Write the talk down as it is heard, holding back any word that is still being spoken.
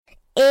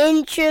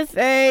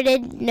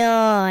introverted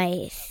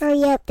noise.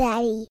 Hurry up,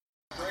 Daddy.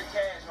 Great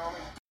cash, homie.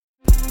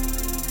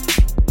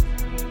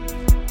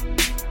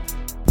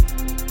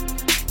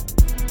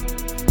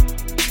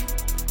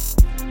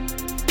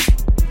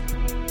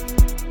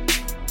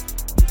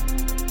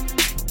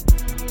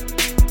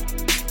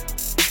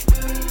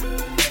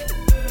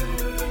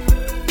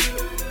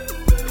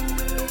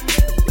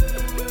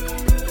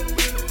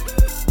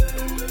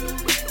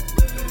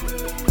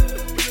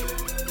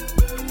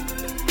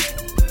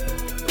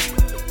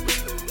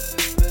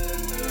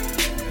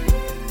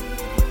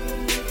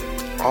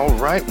 All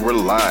right, we're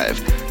live,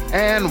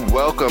 and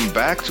welcome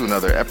back to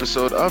another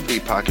episode of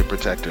the Pocket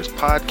Protectors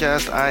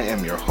podcast. I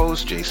am your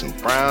host, Jason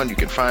Brown. You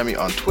can find me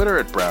on Twitter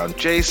at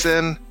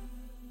BrownJason,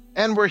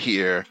 and we're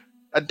here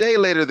a day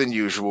later than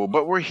usual,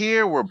 but we're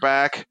here, we're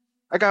back.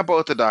 I got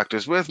both the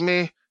doctors with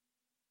me.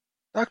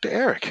 Dr.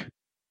 Eric,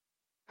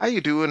 how you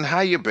doing?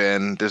 How you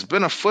been? There's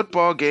been a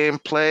football game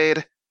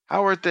played.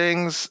 How are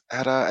things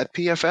at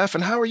PFF,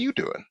 and how are you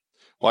doing?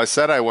 Well, I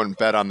said I wouldn't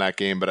bet on that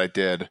game, but I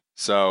did.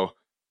 So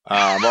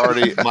I'm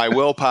already my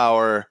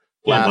willpower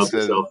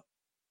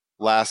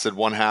lasted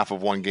one half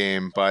of one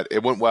game, but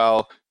it went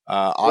well.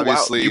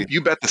 Obviously, wow.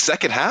 You bet the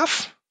second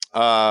half?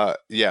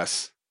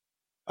 Yes.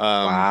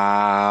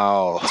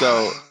 Wow.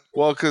 So,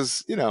 well,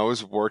 because I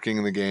was working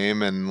in the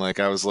game, and like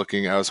I was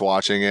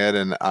watching it,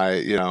 and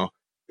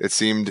it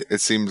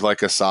seemed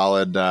like a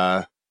solid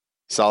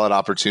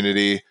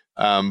opportunity.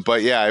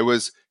 But yeah, it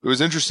was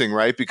interesting,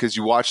 right? Because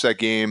you watch that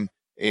game,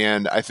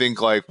 and I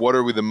think like, what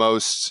are we the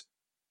most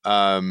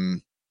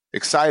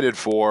excited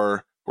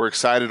for? We're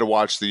excited to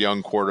watch the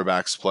young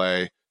quarterbacks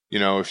play.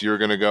 If you're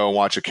going to go and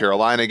watch a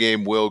Carolina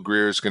game, Will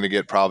Greer's going to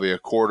get probably a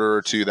quarter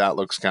or two. That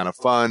looks kind of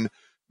fun.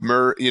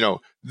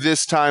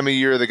 This time of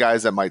year, the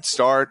guys that might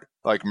start,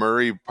 like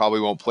Murray, probably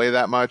won't play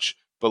that much,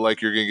 but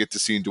like you're going to get to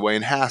see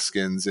Dwayne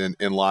Haskins in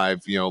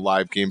live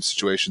game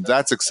situations.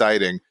 That's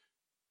exciting.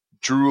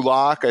 Drew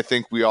Lock, I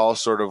think we all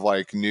sort of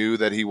like knew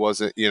that he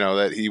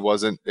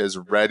wasn't as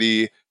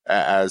ready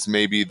as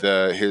maybe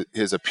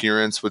his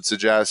appearance would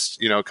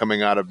suggest,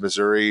 coming out of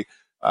Missouri.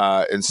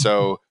 And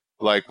so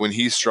like when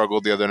he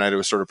struggled the other night, it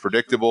was sort of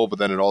predictable, but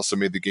then it also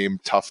made the game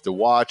tough to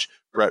watch.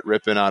 Brett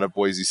Rippon out of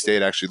Boise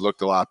State actually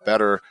looked a lot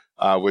better,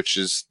 which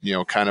is,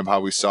 kind of how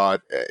we saw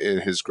it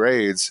in his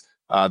grades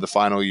the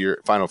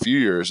final few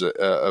years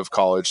of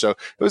college. So it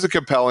was a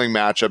compelling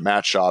matchup.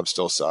 Matt Schaub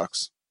still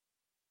sucks.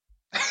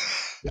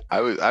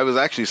 I was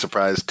actually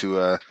surprised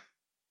to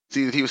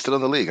see that he was still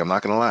in the league. I'm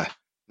not going to lie.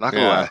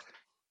 Lie.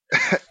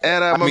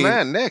 And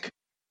man, Nick,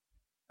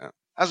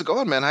 how's it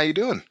going, man? How you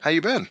doing? How you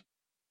been?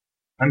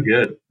 I'm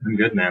good,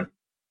 man.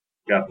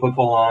 Got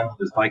football on.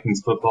 There's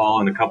Vikings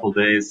football in a couple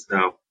days,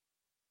 so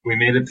we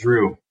made it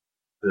through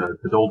the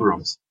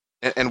doldrums.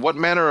 And what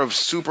manner of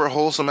super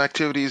wholesome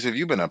activities have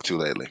you been up to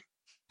lately?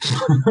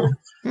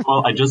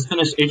 Well, I just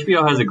finished.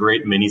 HBO has a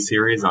great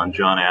miniseries on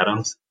John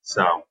Adams,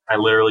 so I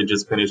literally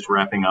just finished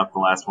wrapping up the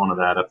last one of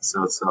that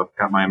episode. So I've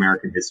got my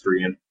American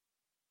history in.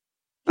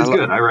 It's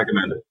good. I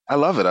recommend it. I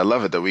love it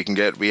that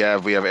we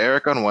have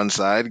Eric on one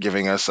side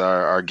giving us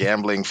our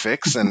gambling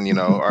fix, and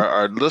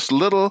our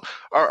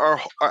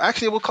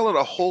actually we'll call it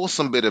a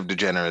wholesome bit of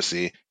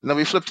degeneracy. And then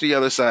we flip to the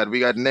other side.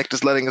 We got Nick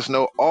just letting us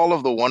know all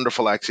of the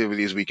wonderful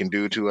activities we can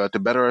do to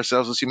better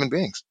ourselves as human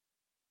beings.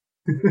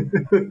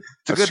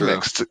 It's a good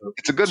mix.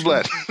 It's a good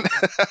blend.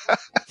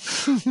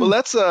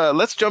 Well,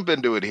 let's jump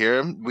into it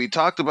here. We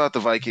talked about the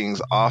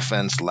Vikings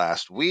offense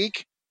last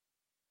week,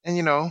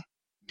 and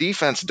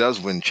defense does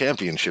win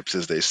championships,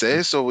 as they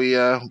say. So we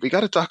got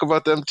to talk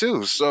about them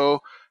too.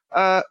 So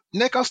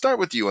Nick, I'll start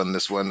with you on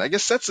this one. I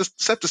guess set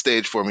the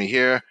stage for me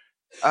here.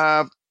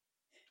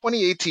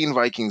 2018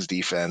 Vikings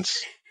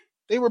defense,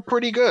 they were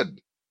pretty good.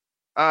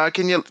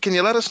 Can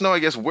you let us know, I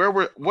guess,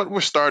 what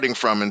we're starting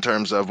from in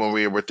terms of when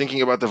we were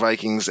thinking about the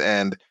Vikings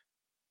and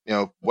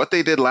what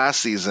they did last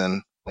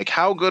season? Like,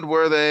 how good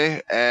were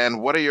they, and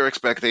what are your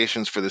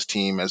expectations for this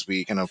team as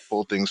we kind of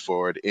pull things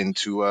forward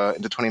into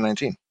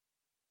 2019?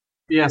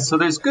 Yeah, so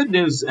there's good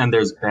news and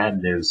there's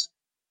bad news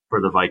for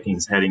the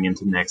Vikings heading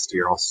into next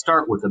year. I'll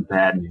start with the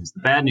bad news.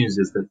 The bad news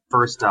is that,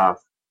 first off,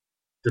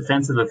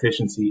 defensive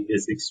efficiency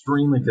is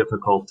extremely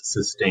difficult to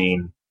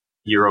sustain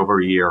year over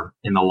year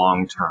in the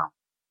long term.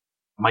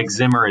 Mike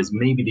Zimmer is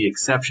maybe the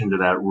exception to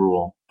that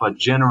rule, but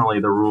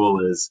generally the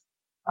rule is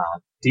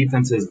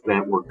defenses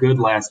that were good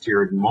last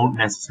year won't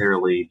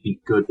necessarily be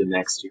good the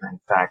next year.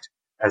 In fact,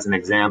 as an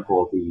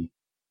example, the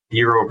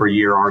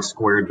year-over-year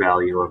R-squared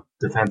value of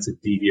defensive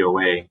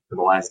DVOA for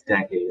the last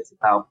decade is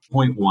about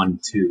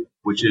 0.12,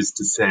 which is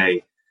to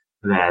say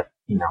that,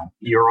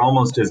 you're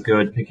almost as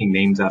good picking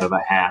names out of a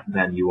hat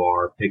than you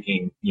are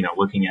picking,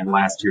 looking at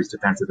last year's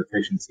defensive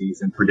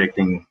efficiencies and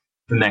predicting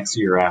the next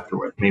year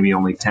afterward. Maybe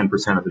only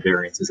 10% of the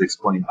variance is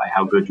explained by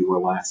how good you were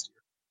last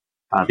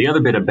year. The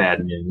other bit of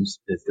bad news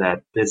is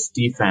that this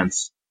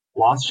defense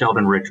lost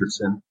Sheldon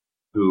Richardson,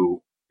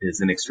 who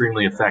is an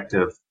extremely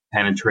effective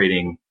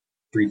penetrating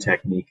three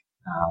technique,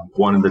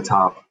 one of the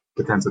top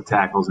defensive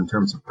tackles in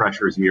terms of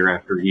pressures year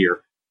after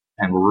year.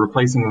 and we're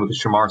replacing him with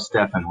Shamar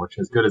Stephen, which,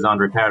 as good as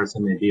Andre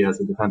Patterson may be as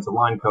a defensive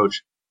line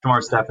coach,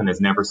 Shamar Stephen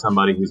is never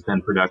somebody who's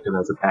been productive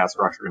as a pass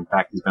rusher. In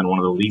fact, he's been one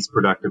of the least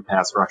productive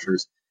pass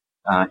rushers.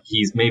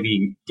 He's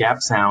maybe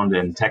gap sound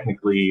and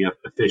technically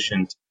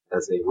efficient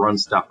as a run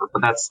stuffer,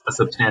 but that's a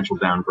substantial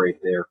downgrade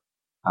there.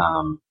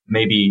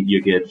 Maybe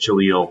you get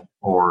Jaleel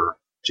or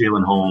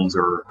Jalen Holmes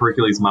or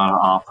Hercules Mata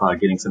off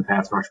getting some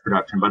pass rush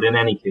production, but in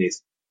any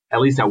case, at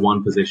least at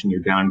one position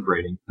you're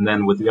downgrading. And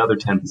then with the other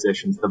 10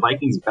 positions, the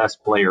Vikings'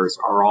 best players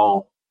are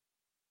all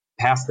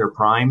past their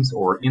primes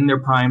or in their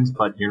primes,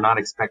 but you're not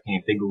expecting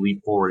a big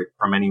leap forward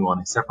from anyone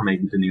except for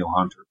maybe Danielle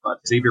Hunter.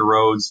 But Xavier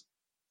Rhodes,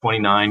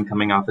 29,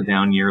 coming off a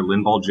down year.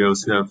 Linval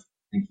Joseph,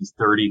 I think he's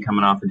 30,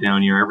 coming off a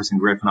down year. Everson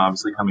Griffin,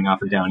 obviously coming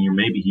off a down year.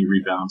 Maybe he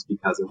rebounds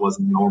because it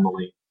wasn't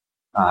normally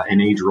an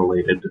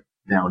age-related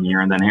down year.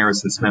 And then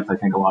Harrison Smith, I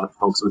think a lot of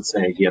folks would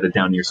say he had a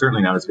down year,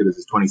 certainly not as good as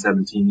his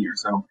 2017 year.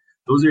 So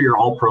those are your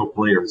all-pro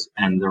players,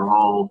 and they're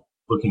all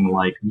looking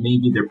like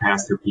maybe they're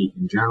past their peak.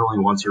 And generally,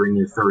 once you're in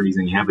your 30s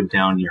and you have a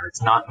down year,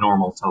 it's not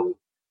normal to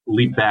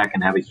leap back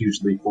and have a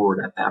huge leap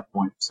forward at that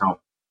point. So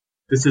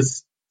this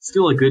is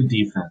still a good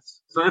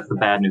defense. So that's the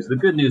bad news. The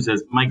good news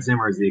is Mike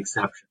Zimmer is the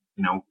exception.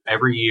 You know,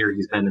 every year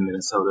he's been in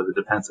Minnesota,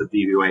 the defensive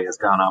DVOA has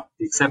gone up.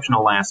 The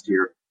exceptional last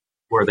year,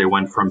 where they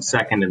went from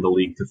second in the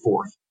league to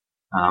fourth.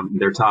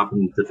 They're top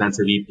in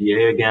defensive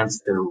EPA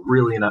against. They're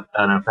really an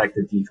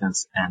effective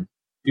defense. And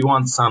if you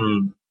want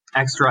some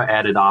extra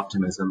added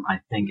optimism, I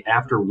think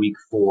after week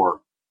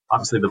 4,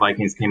 obviously the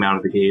Vikings came out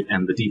of the gate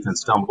and the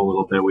defense stumbled a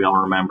little bit. We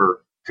all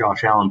remember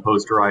Josh Allen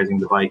posterizing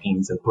the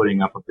Vikings and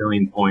putting up 1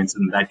 billion points,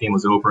 and that game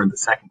was over in the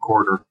second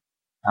quarter.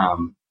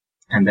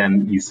 And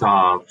then you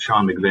saw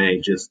Sean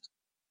McVay just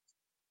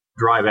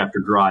drive after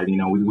drive. You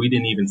know, we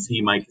didn't even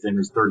see Mike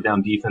Zimmer's third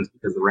down defense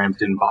because the Rams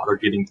didn't bother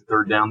getting to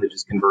third down. They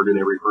just converted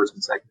every first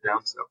and second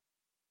down.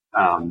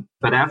 So,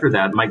 but after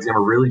that, Mike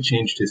Zimmer really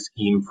changed his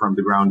scheme from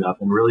the ground up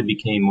and really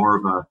became more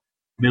of a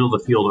middle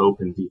of the field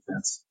open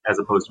defense as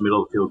opposed to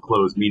middle of the field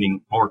closed,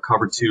 meaning more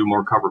cover 2,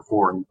 more cover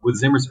 4. And with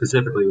Zimmer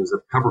specifically, it was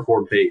a cover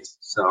 4 base.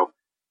 So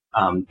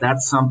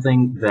that's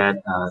something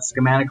that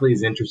schematically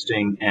is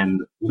interesting,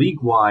 and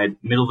league-wide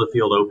middle of the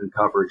field open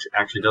coverage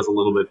actually does a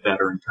little bit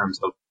better in terms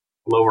of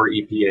lower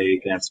EPA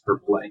against per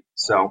play.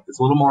 So it's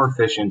a little more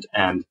efficient,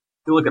 and if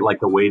you look at like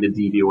the weighted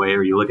DVOA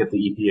or you look at the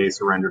EPA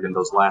surrendered in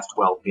those last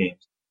 12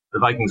 games, the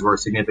Vikings were a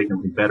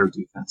significantly better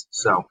defense.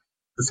 So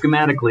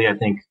schematically, I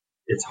think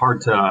it's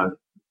hard to,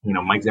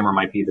 Mike Zimmer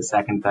might be the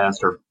second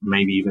best or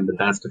maybe even the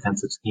best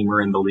defensive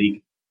schemer in the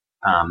league.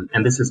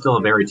 And this is still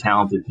a very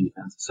talented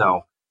defense. So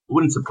it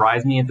wouldn't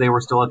surprise me if they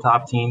were still a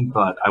top team,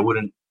 but I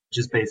wouldn't,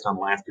 just based on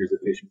last year's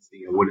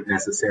efficiency, I wouldn't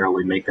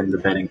necessarily make them the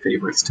betting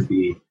favorites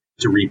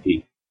to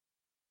repeat.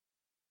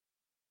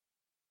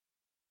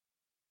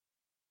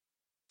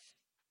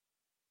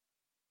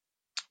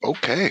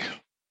 Okay.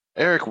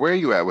 Eric, where are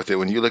you at with it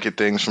when you look at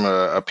things from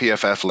a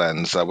PFF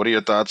lens? What are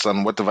your thoughts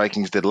on what the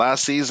Vikings did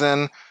last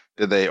season?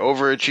 Did they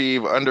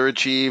overachieve,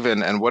 underachieve?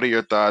 And what are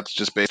your thoughts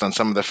just based on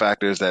some of the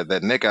factors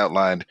that Nick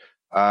outlined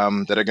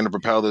that are going to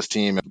propel this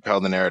team and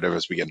propel the narrative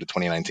as we get into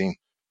 2019?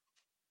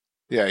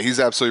 Yeah, he's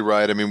absolutely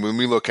right. I mean, when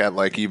we look at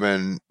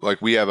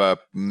we have a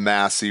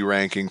Massey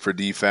ranking for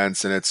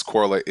defense, and it's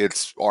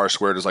R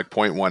squared is like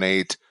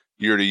 0.18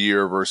 year to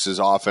year versus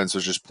offense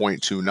is just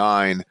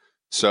 0.29.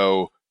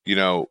 So,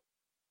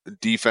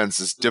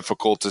 defense is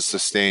difficult to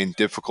sustain,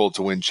 difficult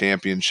to win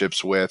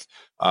championships with.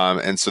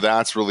 And so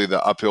that's really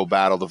the uphill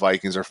battle the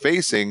Vikings are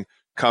facing,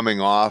 coming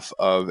off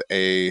of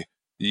a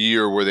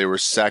year where they were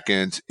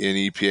second in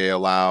EPA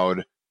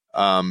allowed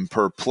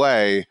per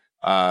play.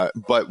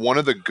 But one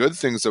of the good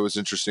things that was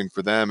interesting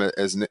for them,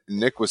 as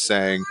Nick was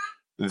saying,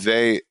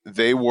 they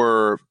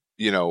were,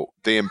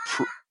 they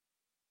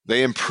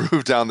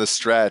improved down the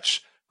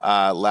stretch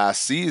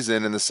last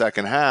season in the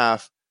second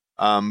half,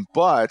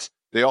 but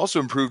they also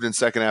improved in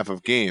second half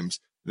of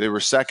games. They were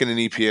second in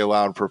EPA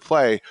allowed per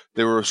play.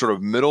 They were sort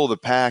of middle of the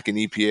pack in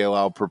EPA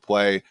allowed per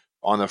play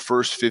on the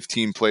first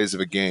 15 plays of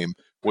a game,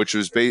 which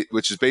is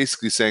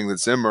basically saying that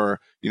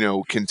Zimmer,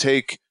 can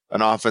take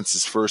an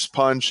offense's first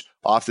punch.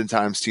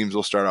 Oftentimes teams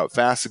will start out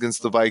fast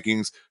against the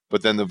Vikings,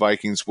 but then the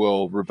Vikings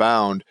will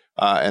rebound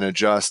and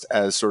adjust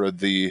as sort of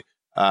the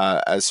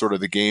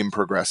game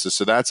progresses.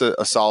 So that's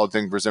a solid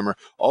thing for Zimmer.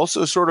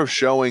 Also sort of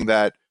showing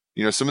that,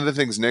 some of the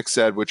things Nick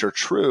said, which are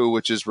true,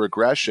 which is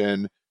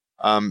regression,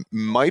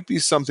 might be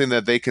something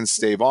that they can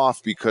stave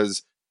off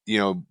because,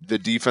 the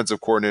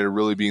defensive coordinator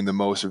really being the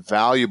most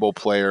valuable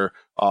player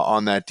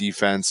on that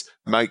defense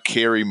might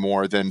carry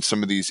more than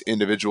some of these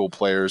individual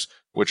players,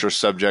 which are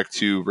subject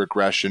to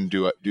regression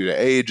due to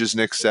age, as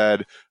Nick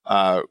said,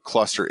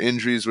 cluster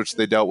injuries, which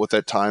they dealt with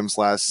at times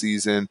last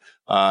season,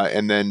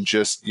 and then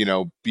just,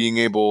 being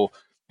able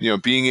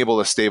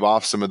to stave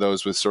off some of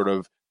those with sort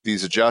of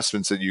these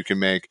adjustments that you can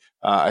make,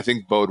 I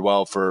think bode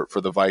well for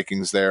the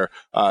Vikings there.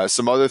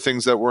 Some other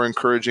things that were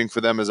encouraging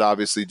for them is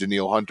obviously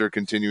Danielle Hunter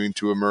continuing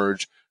to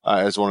emerge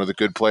as one of the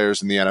good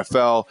players in the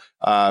NFL.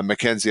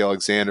 Mackenzie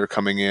Alexander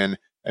coming in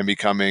and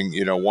becoming,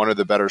 one of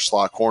the better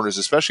slot corners,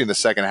 especially in the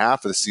second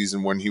half of the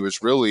season when he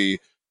was really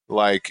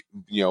like,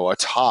 a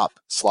top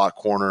slot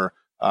corner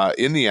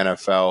in the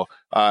NFL.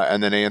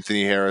 And then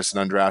Anthony Harris,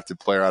 an undrafted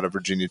player out of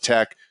Virginia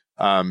Tech,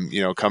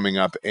 coming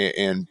up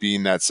and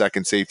being that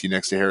second safety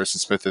next to Harrison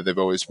Smith that they've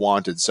always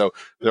wanted. So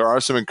there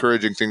are some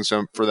encouraging things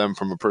for them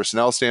from a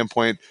personnel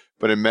standpoint,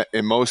 but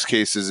in most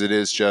cases, it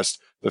is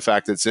just the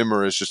fact that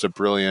Zimmer is just a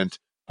brilliant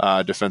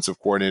defensive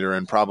coordinator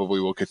and probably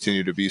will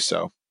continue to be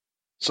so.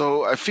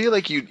 So I feel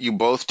like you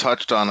both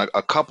touched on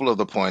a couple of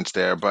the points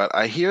there, but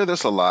I hear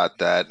this a lot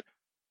that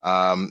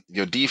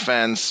your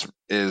defense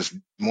is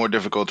more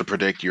difficult to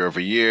predict year over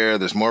year.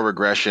 There's more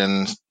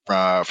regression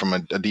from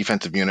a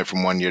defensive unit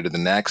from one year to the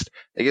next.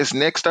 I guess,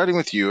 Nick, starting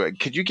with you,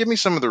 could you give me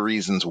some of the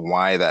reasons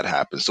why that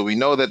happens? So we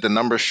know that the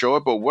numbers show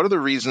it, but what are the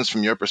reasons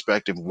from your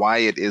perspective why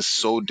it is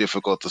so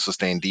difficult to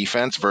sustain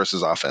defense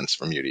versus offense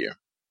from year to year?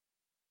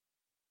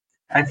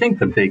 I think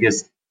the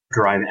biggest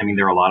drive,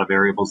 there are a lot of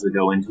variables that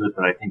go into it,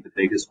 but I think the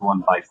biggest one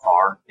by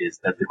far is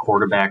that the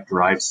quarterback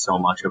drives so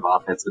much of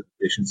offensive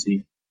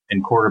efficiency,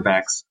 and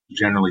quarterbacks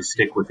generally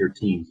stick with their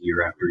teams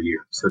year after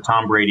year. So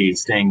Tom Brady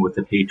staying with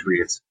the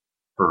Patriots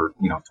for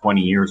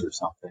 20 years or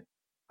something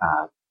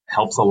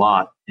helps a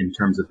lot in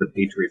terms of the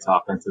Patriots'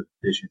 offensive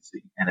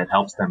efficiency, and it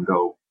helps them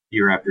go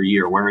year after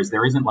year. Whereas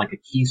there isn't like a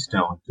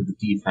keystone to the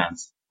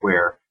defense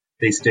where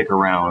they stick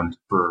around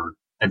for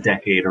a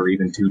decade or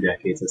even 2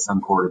 decades, as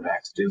some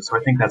quarterbacks do. So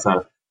I think that's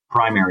a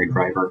primary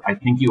driver. I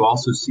think you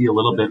also see a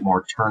little bit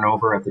more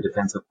turnover at the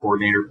defensive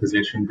coordinator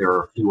position. There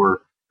are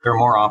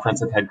more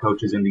offensive head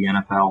coaches in the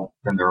NFL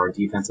than there are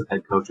defensive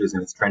head coaches,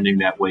 and it's trending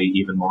that way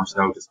even more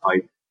so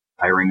despite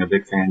hiring a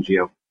Vic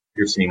Fangio.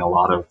 You're seeing a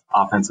lot of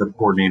offensive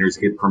coordinators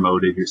get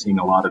promoted. You're seeing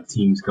a lot of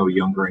teams go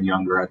younger and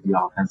younger at the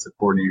offensive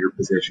coordinator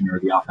position or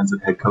the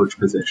offensive head coach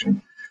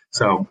position.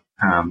 So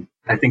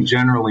I think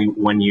generally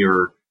when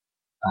you're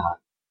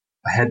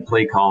a head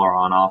play caller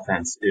on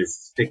offense is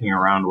sticking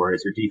around,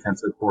 whereas your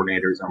defensive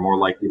coordinators are more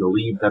likely to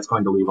leave, that's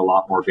going to leave a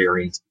lot more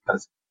variance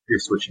because you're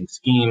switching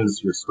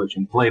schemes, you're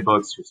switching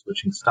playbooks, you're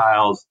switching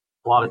styles.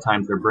 A lot of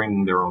times they're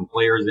bringing their own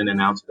players in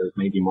and out, so there's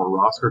maybe more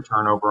roster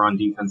turnover on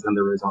defense than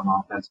there is on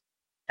offense.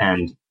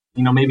 And,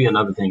 maybe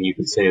another thing you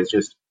could say is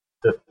just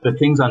the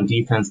things on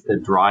defense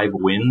that drive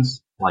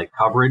wins, like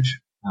coverage,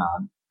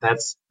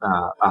 that's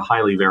a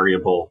highly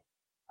variable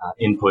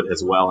input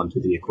as well into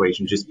the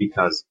equation, just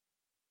because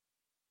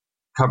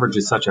coverage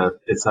is such a,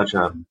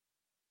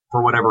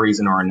 for whatever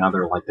reason or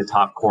another, like the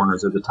top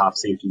corners or the top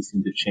safeties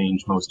seem to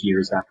change most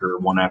years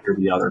one after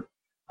the other.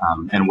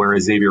 And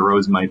whereas Xavier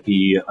Rhodes might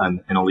be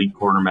an elite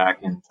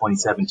cornerback in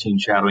 2017,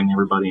 shadowing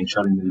everybody and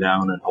shutting them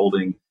down and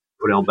holding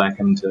Odell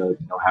Beckham to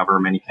however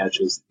many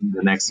catches,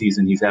 the next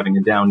season he's having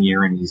a down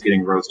year and he's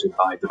getting roasted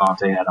by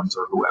Devontae Adams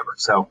or whoever.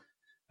 So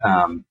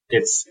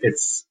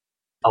it's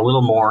a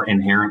little more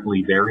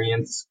inherently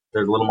variance.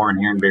 There's a little more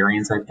inherent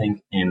variance, I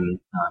think,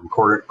 in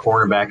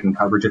cornerback and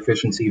coverage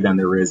efficiency than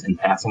there is in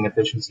passing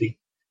efficiency.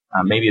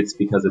 Maybe it's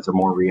because it's a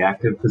more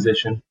reactive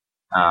position.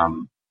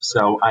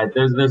 So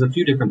there's a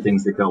few different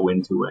things that go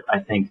into it. I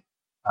think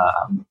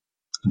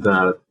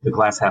the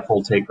glass half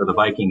full take for the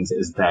Vikings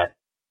is that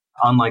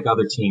unlike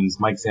other teams,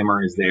 Mike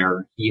Zimmer is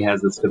there. He has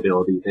the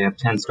stability. They have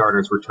 10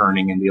 starters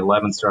returning, and the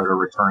 11th starter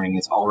returning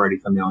is already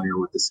familiar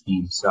with the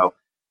scheme. So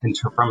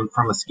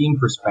from a scheme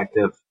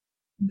perspective,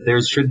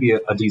 there should be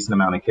a decent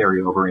amount of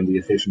carryover in the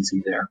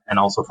efficiency there, and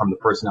also from the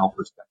personnel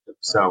perspective.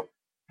 So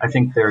I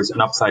think there's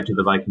an upside to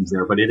the Vikings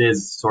there, but it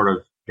is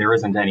there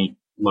isn't any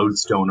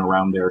lodestone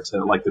around there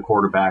to like the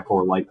quarterback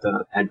or like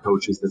the head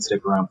coaches that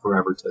stick around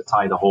forever to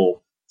tie the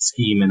whole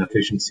scheme and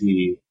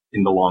efficiency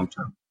in the long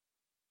term.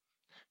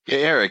 Yeah,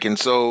 Eric. And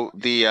so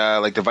the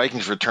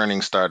Vikings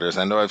returning starters,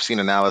 I know I've seen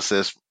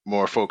analysis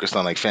more focused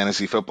on like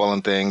fantasy football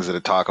and things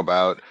that talk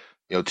about,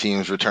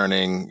 teams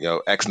returning,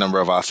 X number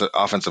of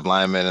offensive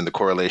linemen and the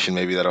correlation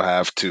maybe that'll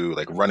have to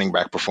like running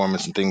back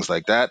performance and things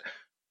like that.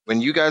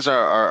 When you guys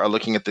are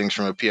looking at things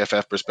from a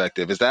PFF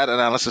perspective, is that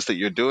analysis that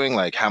you're doing?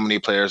 Like how many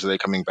players are they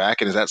coming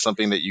back? And is that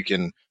something that you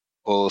can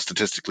pull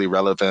statistically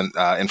relevant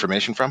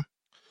information from?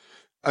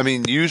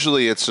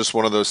 Usually it's just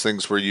one of those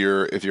things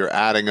where if you're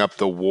adding up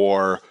the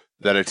WAR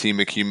that a team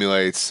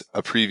accumulates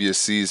a previous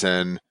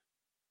season,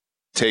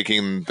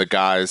 taking the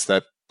guys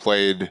that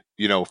played,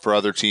 for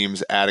other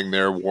teams, adding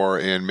their WAR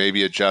in,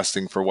 maybe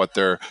adjusting for what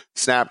their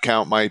snap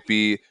count might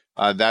be.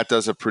 That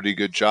does a pretty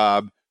good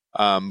job.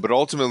 But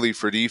ultimately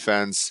for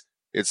defense,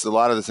 it's a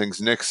lot of the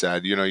things Nick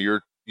said.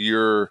 You're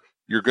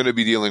going to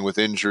be dealing with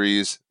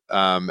injuries,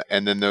 and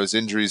then those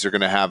injuries are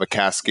going to have a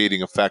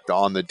cascading effect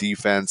on the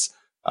defense.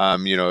 A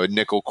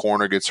nickel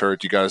corner gets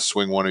hurt, you got to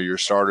swing one of your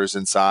starters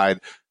inside.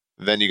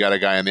 Then you got a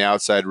guy on the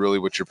outside. Really,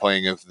 what you're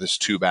playing is this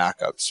 2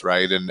 backups,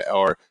 right?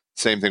 Or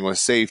same thing with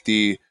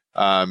safety.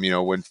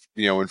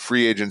 When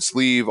free agents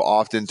leave,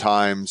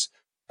 oftentimes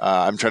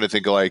I'm trying to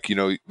think of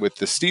with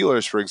the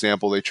Steelers, for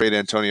example, they trade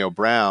Antonio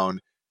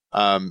Brown,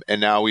 and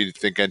now we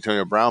think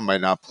Antonio Brown might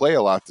not play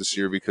a lot this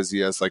year because he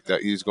has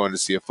he's going to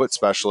see a foot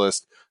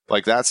specialist.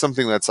 Like that's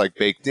something that's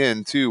baked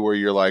in too, where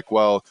you're like,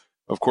 well,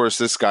 of course,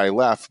 this guy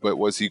left, but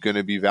was he going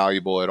to be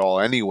valuable at all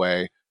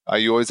anyway?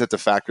 You always have to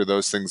factor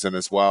those things in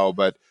as well.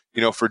 But,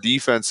 for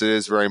defense, it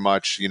is very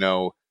much,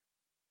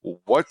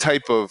 what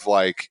type of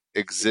what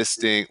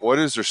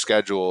does their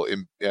schedule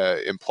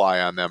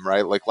imply on them,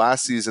 right? Like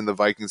last season, the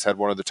Vikings had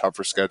one of the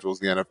tougher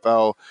schedules in the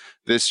NFL.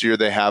 This year,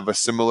 they have a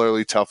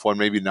similarly tough one,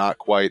 maybe not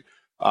quite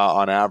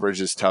on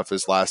average as tough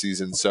as last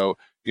season. So,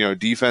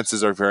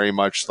 defenses are very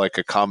much like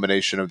a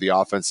combination of the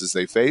offenses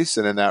they face.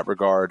 And in that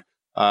regard,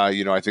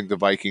 I think the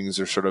Vikings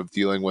are sort of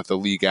dealing with a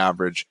league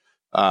average,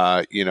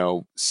 a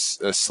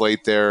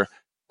slate there.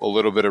 A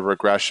little bit of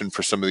regression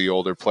for some of the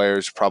older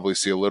players. Probably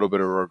see a little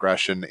bit of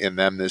regression in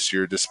them this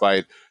year,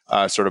 despite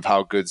sort of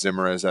how good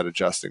Zimmer is at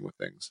adjusting with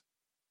things.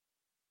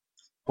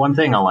 One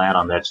thing I'll add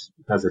on that, just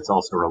because it's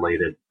also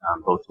related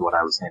both to what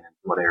I was saying and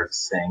what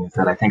Eric's saying, is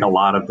that I think a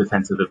lot of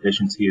defensive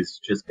efficiency is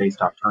just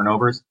based off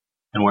turnovers.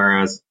 And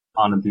whereas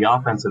on the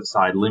offensive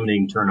side,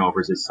 limiting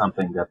turnovers is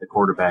something that the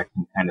quarterback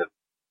can kind of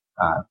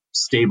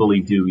stably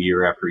do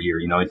year after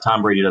year.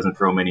 Tom Brady doesn't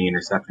throw many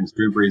interceptions.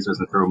 Drew Brees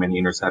doesn't throw many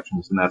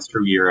interceptions, and that's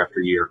true year after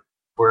year.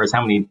 Whereas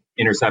how many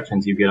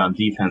interceptions you get on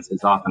defense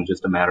is often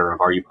just a matter of,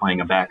 are you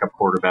playing a backup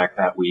quarterback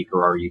that week,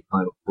 or are you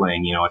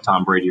playing, a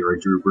Tom Brady or a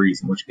Drew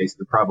Brees, in which case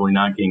they're probably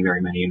not getting very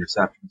many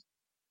interceptions.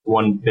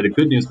 One bit of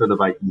good news for the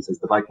Vikings is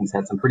the Vikings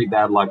had some pretty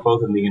bad luck,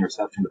 both in the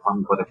interception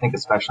department, but I think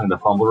especially in the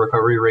fumble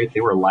recovery rate.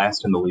 They were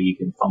last in the league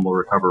in fumble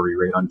recovery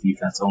rate on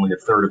defense. Only a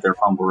third of their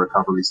fumble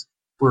recoveries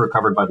were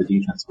recovered by the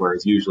defense,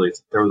 whereas usually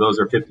those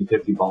are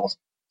 50-50 balls.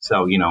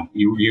 So,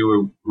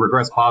 you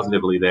regress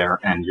positively there,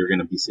 and you're going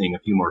to be seeing a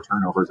few more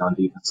turnovers on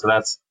defense. So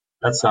that's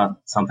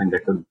something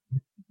that could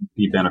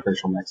be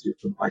beneficial next year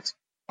for the Vikes.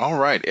 All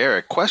right,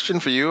 Eric,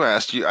 question for you. I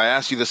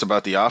asked you this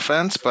about the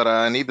offense, but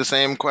I need the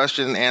same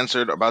question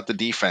answered about the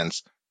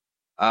defense.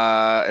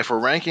 If we're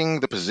ranking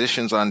the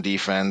positions on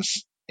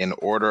defense in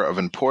order of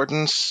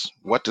importance,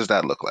 what does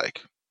that look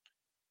like?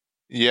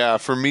 Yeah,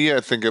 for me,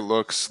 I think it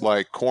looks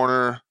like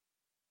corner,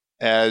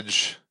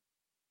 edge,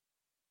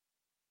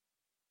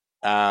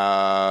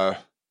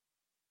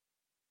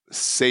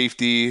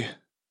 safety,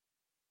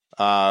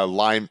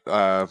 linebacker,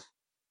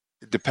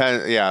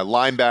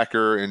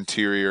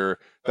 interior.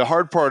 The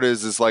hard part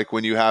is like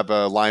when you have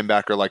a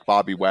linebacker like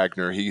Bobby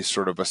Wagner, he's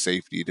sort of a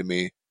safety to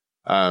me.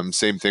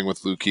 Same thing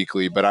with Luke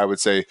Kuechly, but I would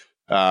say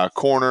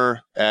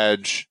corner,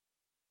 edge,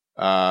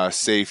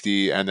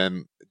 safety, and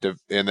then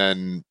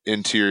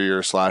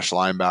interior /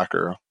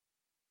 linebacker.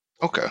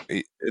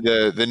 Okay.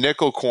 The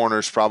nickel corner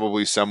is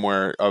probably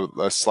somewhere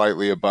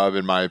slightly above,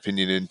 in my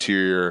opinion,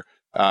 interior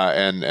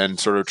and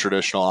sort of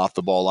traditional off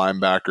the ball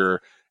linebacker,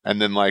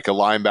 and then like a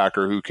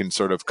linebacker who can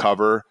sort of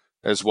cover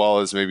as well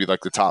as maybe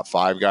like the top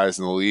 5 guys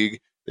in the league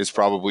is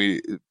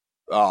probably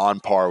on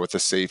par with a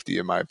safety,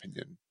 in my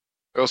opinion.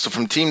 Oh, so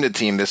from team to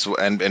team, this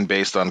and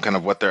based on kind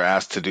of what they're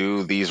asked to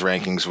do, these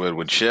rankings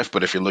would shift.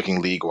 But if you're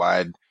looking league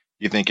wide,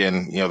 you're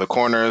thinking the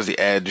corners, the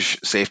edge,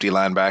 safety,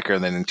 linebacker,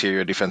 and then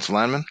interior defensive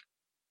lineman.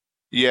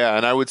 Yeah,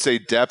 and I would say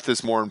depth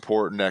is more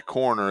important at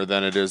corner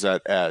than it is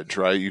at edge,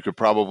 right? You could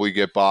probably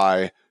get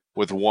by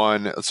with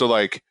one. So,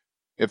 like,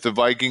 if the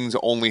Vikings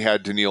only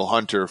had Danielle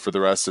Hunter for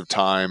the rest of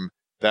time,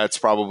 that's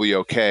probably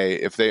okay.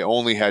 If they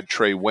only had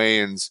Trey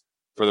Waynes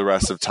for the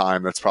rest of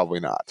time, that's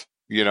probably not.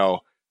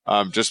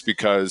 Just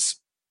because,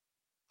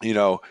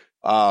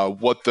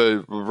 what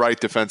the right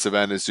defensive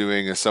end is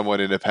doing is somewhat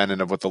independent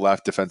of what the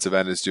left defensive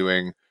end is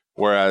doing,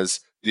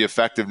 whereas the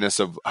effectiveness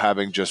of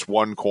having just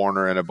one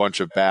corner and a bunch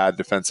of bad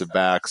defensive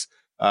backs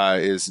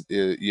is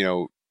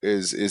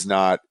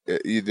not.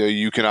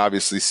 You can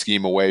obviously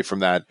scheme away from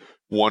that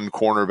one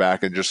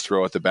cornerback and just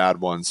throw at the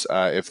bad ones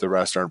if the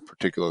rest aren't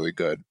particularly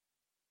good.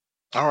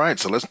 All right,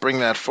 so let's bring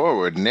that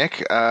forward.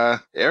 Nick,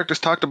 Eric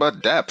just talked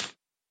about depth.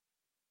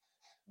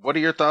 What are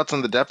your thoughts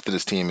on the depth of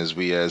this team as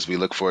we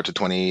look forward to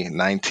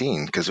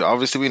 2019? Because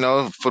obviously we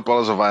know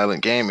football is a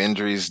violent game.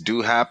 Injuries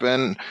do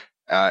happen.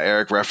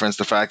 Eric referenced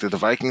the fact that the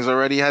Vikings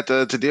already had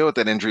to deal with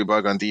that injury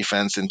bug on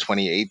defense in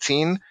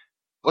 2018.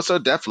 What's our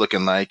depth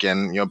looking like?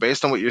 And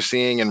based on what you're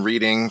seeing and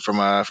reading from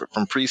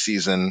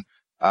preseason,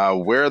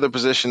 where are the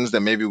positions that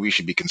maybe we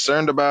should be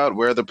concerned about?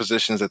 Where are the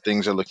positions that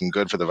things are looking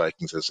good for the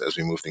Vikings as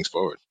we move things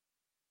forward?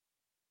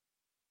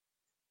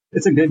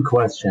 It's a good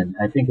question.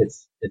 I think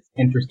it's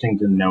interesting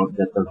to note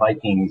that the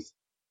Vikings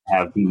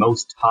have the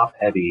most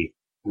top-heavy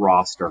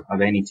roster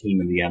of any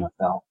team in the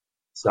NFL.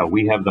 So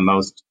we have the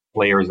most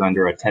players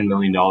under a $10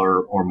 million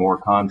or more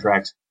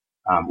contract.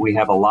 We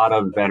have a lot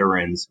of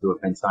veterans who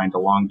have been signed to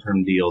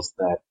long-term deals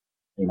that,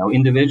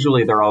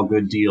 individually they're all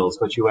good deals,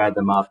 but you add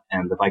them up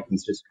and the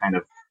Vikings just kind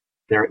of,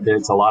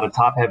 there's a lot of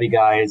top-heavy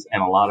guys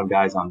and a lot of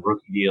guys on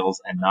rookie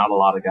deals and not a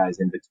lot of guys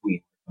in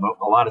between.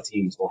 A lot of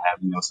teams will have,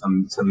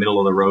 some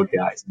middle-of-the-road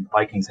guys, and the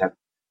Vikings have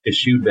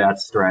eschewed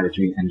that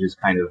strategy and just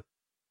kind of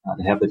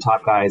they have the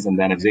top guys, and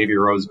then if Xavier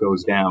Rhodes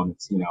goes down,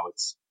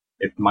 it's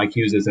if Mike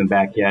Hughes isn't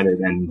back yet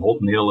and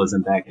Holton Hill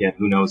isn't back yet,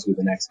 who knows who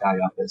the next guy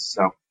up is.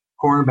 So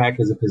cornerback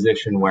is a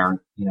position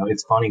where,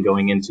 it's funny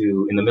going in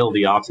the middle of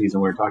the offseason,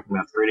 we were talking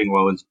about trading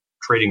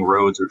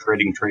Rhodes or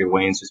trading Trey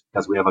Waynes just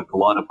because we have a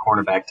glut of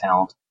cornerback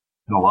talent.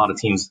 And a lot of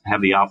teams have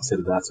the opposite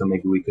of that, so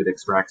maybe we could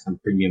extract some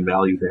premium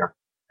value there.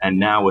 And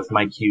now with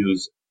Mike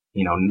Hughes,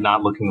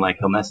 not looking like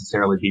he'll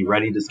necessarily be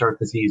ready to start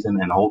the season,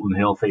 and Holton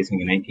Hill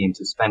facing an 8-game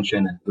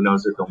suspension, and who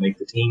knows if he'll make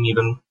the team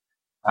even.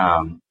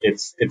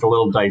 It's a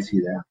little dicey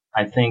there.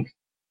 I think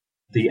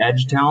the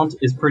edge talent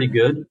is pretty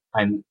good.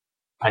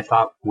 I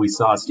thought we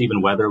saw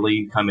Stephen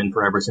Weatherly come in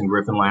for Everson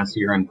Griffin last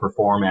year and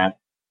perform at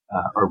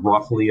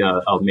roughly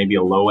maybe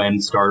a low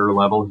end starter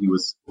level.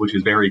 Which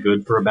is very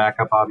good for a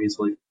backup,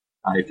 obviously.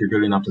 If you're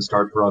good enough to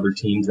start for other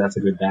teams, that's a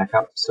good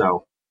backup.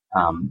 So,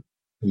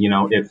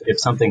 if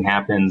something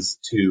happens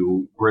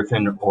to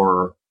Griffin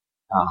or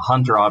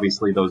Hunter,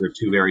 obviously those are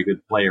two very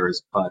good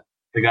players, but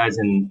the guys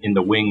in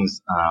the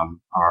wings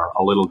are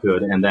a little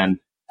good. And then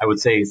I would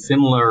say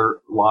similar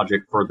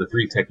logic for the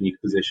 3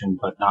 technique position,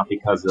 but not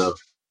because of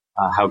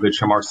how good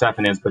Shamar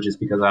Stephen is, but just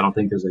because I don't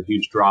think there's a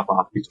huge drop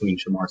off between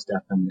Shamar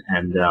Stephen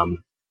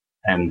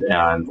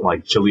and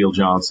like Jaleel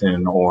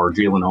Johnson or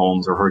Jalen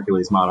Holmes or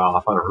Hercules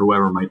Matafa or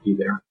whoever might be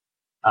there.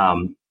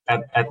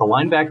 At the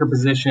linebacker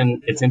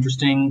position, it's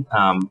interesting.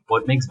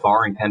 What makes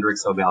Barr and Kendrick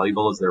so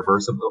valuable is their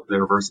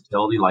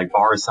versatility. Like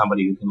Barr is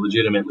somebody who can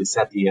legitimately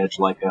set the edge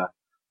like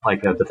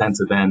a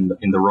defensive end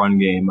in the run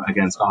game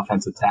against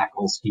offensive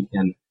tackles. He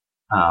can,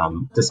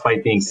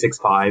 despite being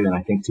 6'5" and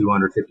I think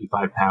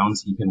 255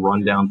 pounds, he can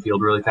run downfield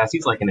really fast.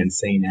 He's like an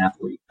insane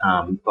athlete.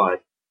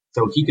 But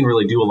so he can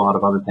really do a lot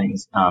of other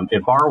things.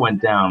 If Barr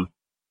went down,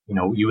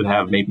 you would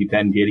have maybe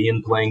Ben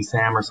Gideon playing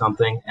Sam or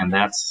something, and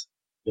that's,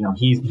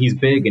 he's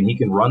big and he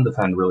can run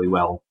defend really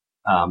well,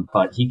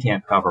 but he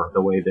can't cover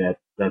the way that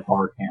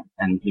Barr can.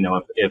 And,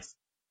 if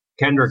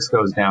Kendricks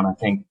goes down, I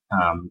think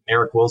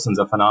Eric Wilson's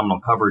a phenomenal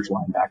coverage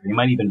linebacker. He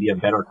might even be a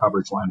better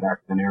coverage linebacker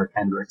than Eric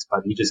Kendricks,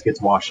 but he just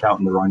gets washed out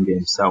in the run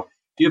game. So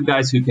you have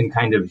guys who can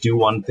kind of do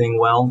one thing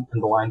well in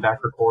the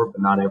linebacker core, but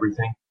not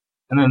everything.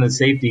 And then the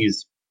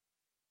safeties,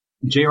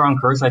 Jaron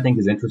Kearse, I think,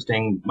 is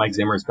interesting. Mike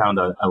Zimmer's found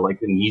a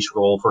niche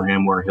role for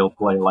him where he'll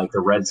play like the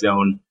red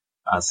zone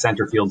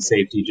center field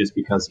safety just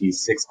because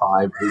he's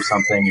 6'5" or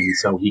something, and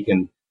so he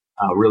can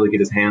really get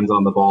his hands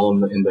on the ball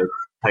in the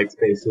tight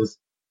spaces.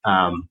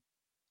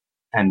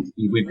 And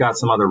we've got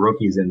some other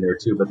rookies in there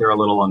too, but they're a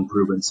little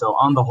unproven. So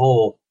on the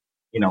whole,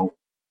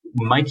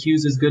 Mike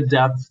Hughes is good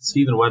depth.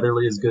 Stephen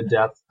Weatherly is good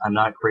depth. I'm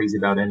not crazy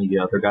about any of the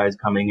other guys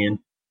coming in,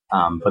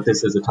 but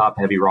this is a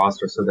top-heavy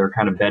roster, so they're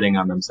kind of betting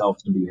on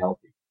themselves to be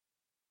healthy.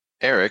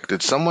 Eric,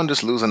 did someone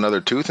just lose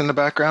another tooth in the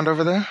background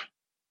over there?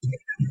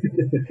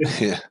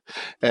 Yeah,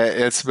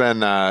 it's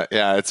been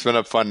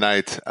a fun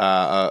night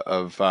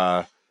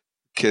of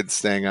kids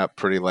staying up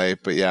pretty late,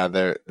 but yeah,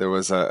 there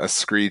was a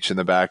screech in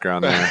the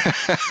background there.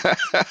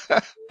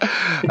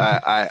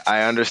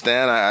 I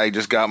understand. I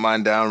just got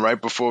mine down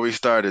right before we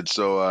started,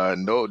 so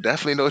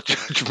definitely no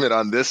judgment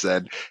on this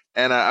end.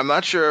 And I'm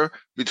not sure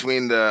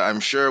I'm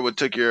sure what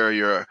took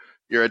your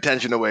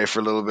attention away for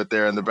a little bit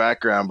there in the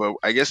background, but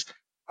I guess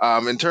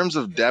in terms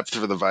of depth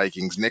for the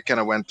Vikings, Nick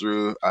kind of went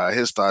through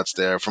his thoughts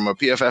there. From a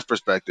PFF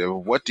perspective,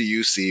 what do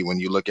you see when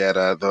you look at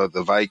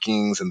the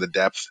Vikings and the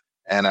depth?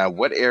 And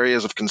what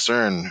areas of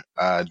concern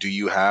do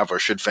you have or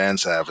should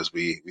fans have as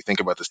we think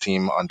about this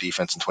team on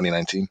defense in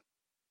 2019?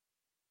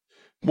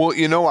 Well,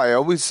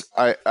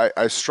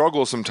 I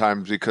struggle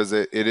sometimes because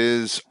it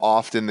is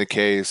often the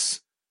case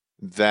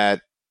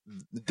that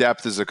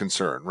depth is a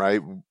concern,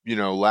 right?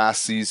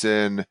 Last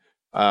season,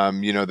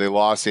 they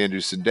lost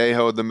Andrew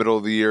Sendejo in the middle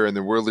of the year, and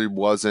there really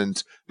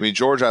wasn't. I mean,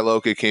 George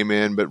Iloka came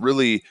in, but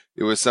really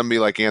it was somebody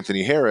like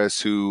Anthony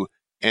Harris who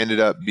ended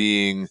up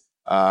being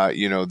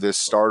this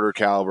starter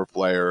caliber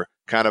player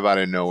kind of out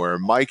of nowhere.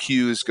 Mike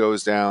Hughes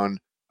goes down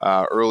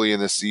early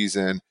in the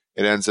season.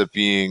 It ends up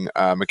being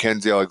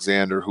Mackenzie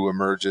Alexander who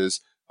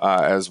emerges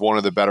as one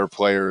of the better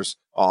players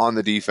on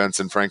the defense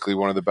and frankly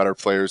one of the better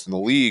players in the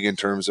league in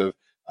terms of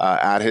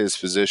at his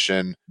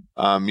position.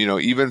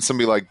 Even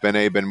somebody like Ben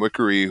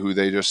Wickery who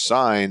they just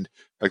signed,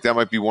 like that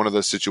might be one of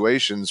those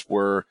situations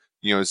where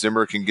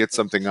Zimmer can get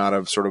something out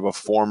of sort of a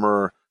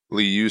formerly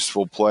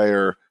useful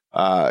player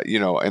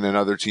in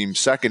another team's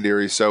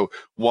secondary. So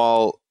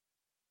while,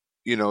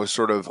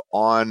 sort of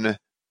on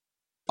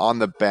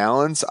the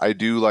balance, I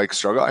do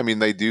struggle. I mean,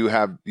 they do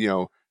have,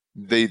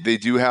 they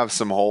do have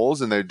some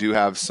holes and they do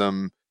have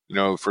some,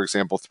 for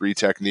example, 3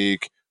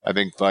 technique. I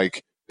think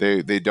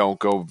they don't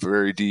go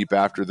very deep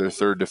after their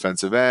third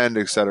defensive end,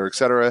 et cetera, et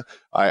cetera.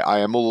 I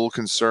am a little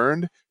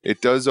concerned. It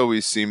does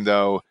always seem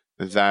though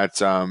that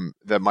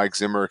that Mike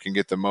Zimmer can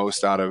get the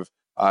most out of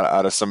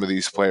some of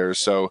these players.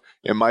 So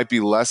it might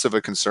be less of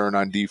a concern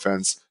on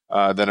defense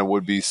than it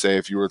would be, say,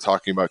 if you were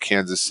talking about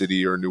Kansas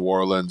City or New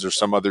Orleans or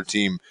some other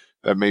team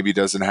that maybe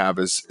doesn't have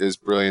as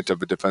brilliant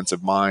of a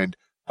defensive mind,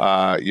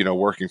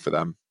 working for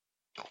them.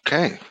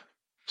 Okay.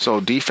 So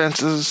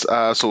defenses,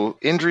 so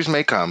injuries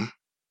may come,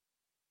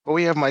 but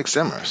we have Mike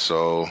Zimmer,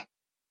 so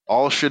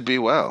all should be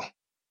well.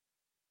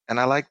 And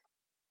I like.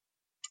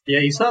 Yeah,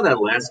 you saw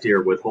that last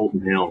year with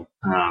Holton Hill.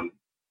 A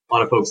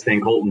lot of folks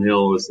think Holton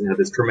Hill had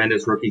this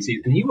tremendous rookie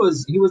season. He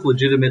was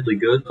legitimately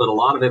good, but a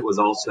lot of it was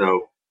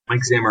also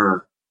Mike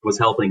Zimmer was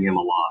helping him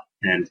a lot.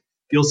 And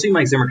you'll see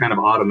Mike Zimmer kind of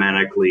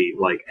automatically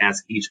like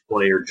ask each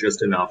player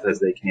just enough as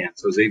they can.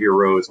 So Xavier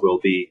Rhodes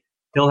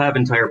he'll have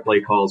entire play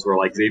calls where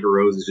like Xavier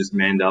Rhodes is just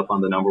manned up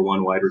on the number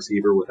one wide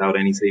receiver without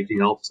any safety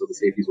help. So the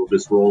safeties will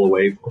just roll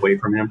away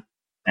from him.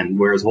 And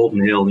whereas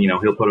Holton Hill,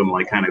 he'll put him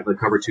like kind of the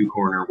cover two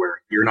corner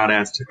where you're not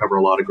asked to cover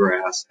a lot of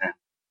grass and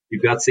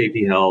you've got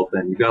safety help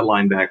and you've got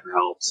linebacker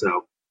help.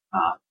 So,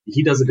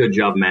 he does a good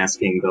job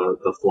masking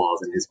the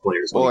flaws in his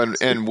players. Well,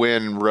 and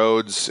when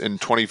Rhodes in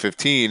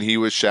 2015, he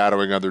was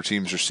shadowing other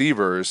teams'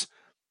 receivers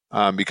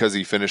because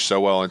he finished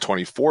so well in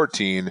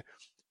 2014.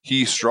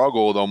 He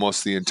struggled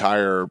almost the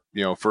entire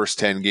first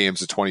 10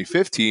 games of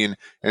 2015,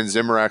 and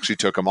Zimmer actually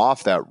took him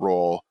off that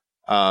role.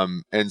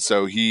 And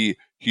so he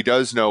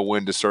does know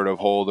when to sort of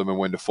hold him and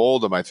when to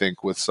fold him, I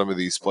think, with some of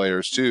these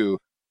players too.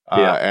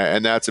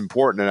 And that's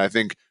important. And I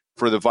think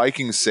for the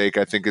Vikings' sake,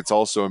 I think it's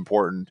also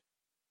important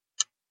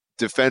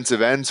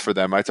defensive ends for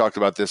them. I talked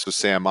about this with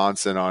Sam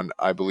Monson on,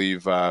 I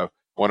believe,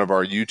 one of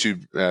our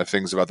YouTube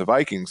things about the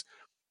Vikings.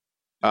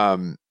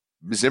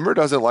 Zimmer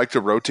doesn't like to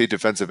rotate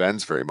defensive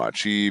ends very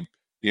much. He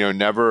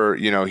never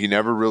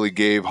really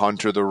gave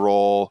Hunter the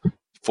role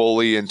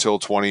fully until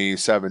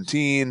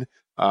 2017.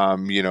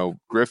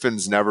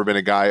 Griffin's never been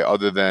a guy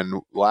other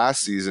than last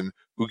season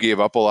who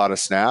gave up a lot of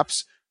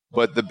snaps.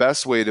 But the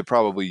best way to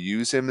probably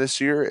use him this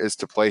year is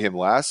to play him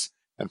less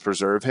and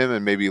preserve him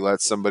and maybe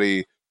let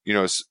somebody,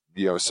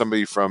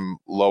 somebody from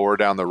lower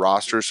down the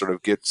roster sort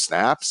of get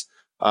snaps.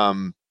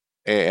 And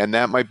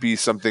that might be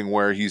something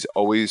where he's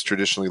always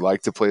traditionally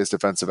liked to play his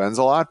defensive ends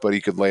a lot, but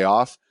he could lay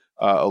off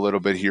a little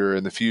bit here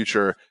in the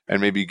future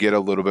and maybe get a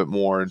little bit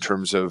more in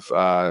terms of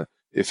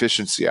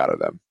efficiency out of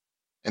them.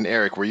 And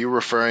Eric, were you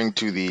referring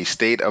to the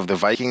State of the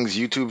Vikings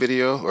YouTube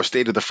video or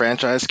State of the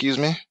Franchise, excuse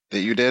me, that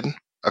you did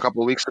a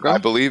couple of weeks ago? I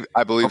believe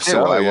okay,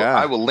 so. Well,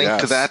 I will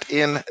link to that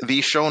in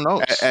the show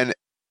notes. And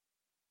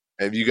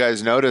if you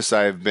guys notice,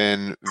 I've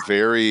been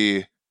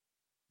very,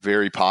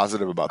 very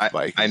positive about the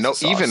Vikings. I know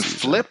even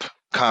Flip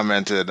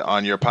commented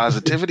on your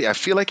positivity. I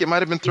feel like it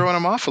might have been throwing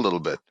him off a little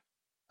bit.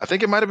 I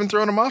think it might have been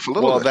throwing him off a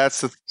little bit.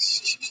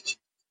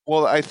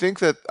 I think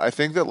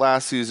that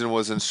last season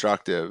was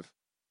instructive,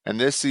 and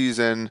this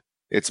season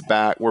it's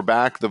back. We're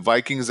back. The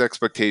Vikings'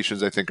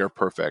 expectations, I think, are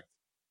perfect.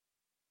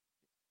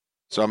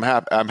 So I'm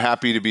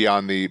happy to be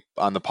on the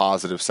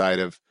positive side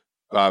of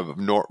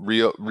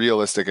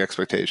realistic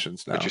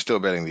expectations now. But you're still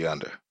betting the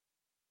under.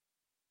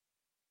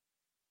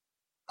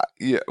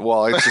 Yeah,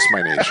 well, it's just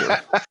my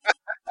nature.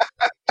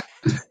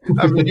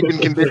 I mean, you've been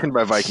conditioned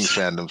by Vikings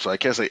fandom, so I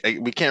guess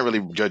we can't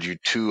really judge you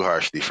too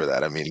harshly for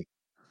that. I mean,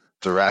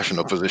 it's a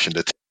rational position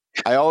to take.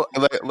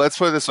 Let's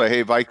put it this way.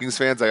 Hey, Vikings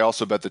fans, I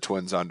also bet the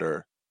Twins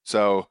under.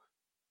 So,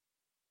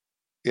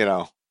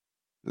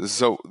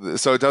 so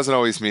it doesn't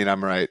always mean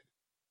I'm right.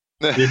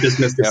 You just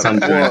missed the sun.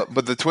 Well,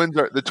 but the Twins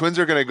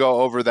are going to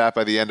go over that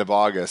by the end of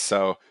August.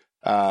 So,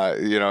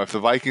 if the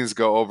Vikings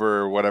go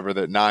over whatever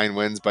that 9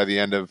 wins by the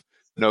end of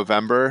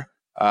November,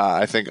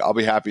 I think I'll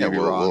be happy to be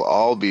wrong. We'll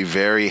all be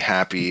very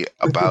happy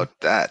about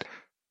that.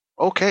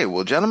 Okay,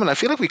 well, gentlemen, I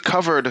feel like we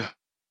covered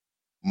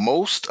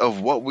most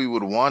of what we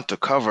would want to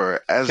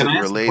cover as it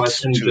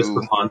relates to. Just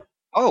for fun?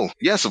 Oh,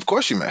 yes, of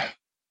course you may.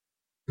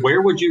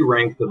 Where would you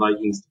rank the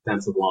Vikings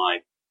defensive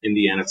line in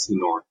the NFC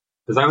North?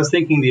 Because I was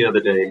thinking the other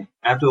day,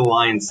 after the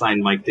Lions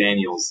signed Mike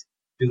Daniels,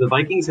 do the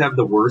Vikings have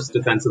the worst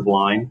defensive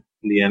line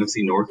in the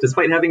NFC North?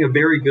 Despite having a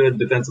very good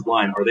defensive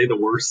line, are they the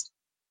worst?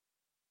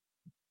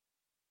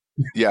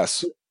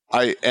 Yes.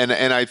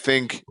 I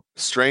think,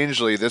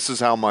 strangely, this is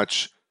how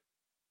much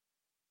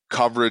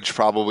coverage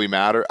probably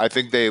matter. I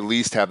think they at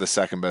least have the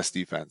second best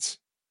defense.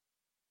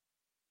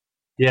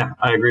 Yeah,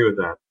 I agree with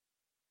that.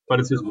 But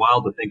it's just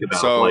wild to think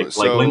about. Like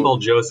Linval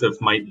Joseph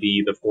might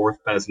be the 4th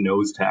best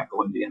nose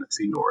tackle in the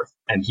NFC North,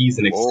 and he's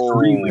an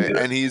extremely good.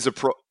 And he's a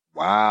pro.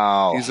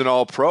 Wow, he's an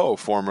All-Pro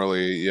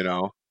formerly,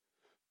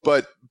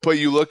 But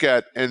you look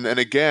at and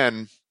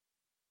again,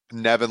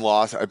 Nevin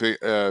lost.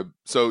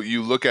 So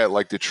you look at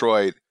like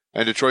Detroit,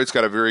 and Detroit's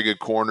got a very good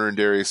corner in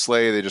Darius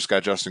Slay. They just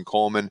got Justin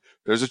Coleman.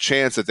 There's a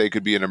chance that they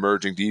could be an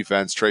emerging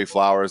defense. Trey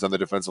Flowers on the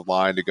defensive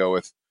line to go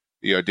with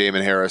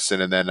Damon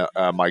Harrison and then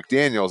Mike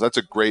Daniels. That's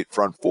a great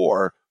front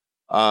four.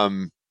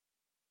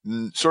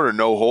 Sort of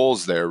no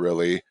holes there,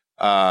 really.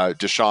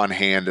 Deshaun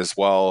Hand as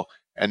well.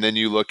 And then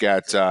you look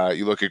at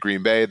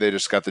Green Bay. They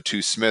just got the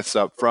 2 Smiths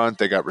up front.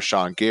 They got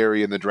Rashawn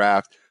Gary in the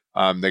draft.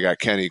 They got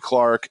Kenny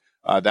Clark.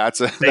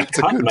 That's a good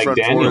Mike front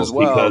Daniels four as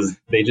well. Because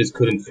they just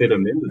couldn't fit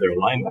him into their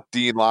lineup.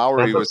 Dean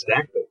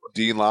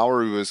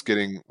Lowry was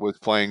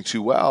playing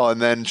too well. And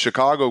then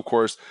Chicago, of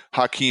course,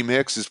 Hakeem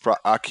Hicks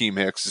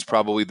is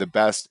probably the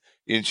best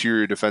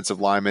interior defensive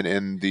lineman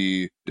in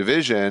the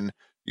division.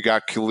 You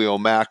got Khalil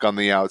Mack on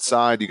the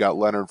outside. You got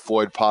Leonard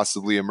Floyd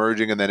possibly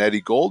emerging. And then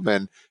Eddie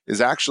Goldman is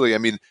actually,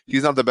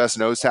 he's not the best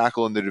nose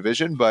tackle in the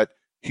division, but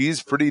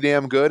he's pretty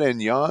damn good and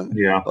young.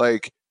 Yeah.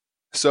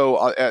 So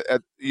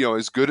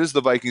as good as the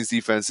Vikings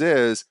defense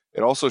is,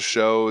 it also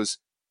shows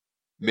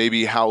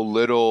maybe how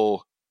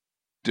little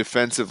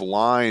defensive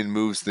line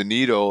moves the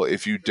needle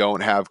if you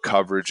don't have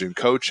coverage and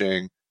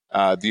coaching.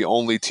 The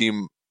only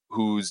team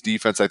whose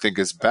defense I think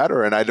is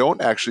better, and I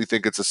don't actually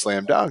think it's a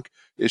slam dunk,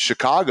 is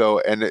Chicago,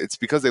 and it's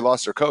because they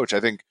lost their coach. I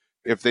think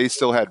if they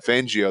still had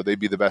Fangio, they'd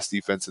be the best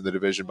defense in the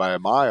division by a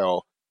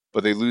mile,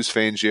 but they lose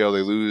Fangio,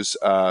 they lose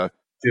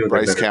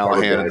Bryce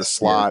Callahan in the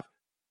slot,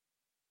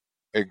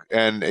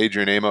 and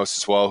Adrian Amos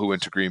as well, who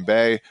went to Green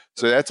Bay.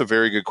 So that's a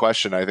very good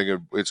question. I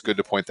think it's good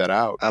to point that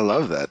out. I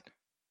love that.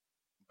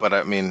 But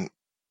I mean,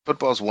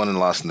 football's won and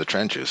lost in the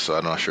trenches, so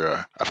I'm not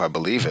sure if I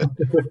believe it.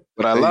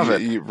 But I love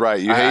it.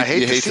 Right. I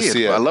hate to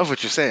see it. I love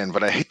what you're saying,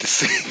 but I hate to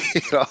see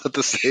it all at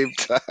the same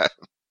time.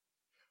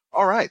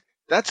 All right.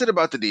 That's it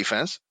about the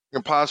defense. We're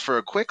going to pause for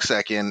a quick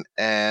second,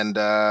 and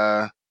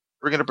we're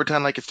going to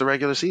pretend like it's the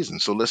regular season.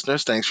 So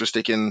listeners, thanks for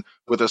sticking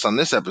with us on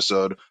this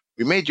episode.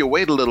 We made you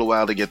wait a little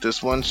while to get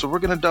this one, so we're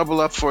going to double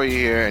up for you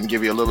here and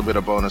give you a little bit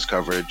of bonus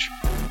coverage.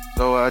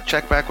 So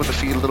check back with the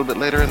feed a little bit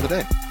later in the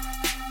day.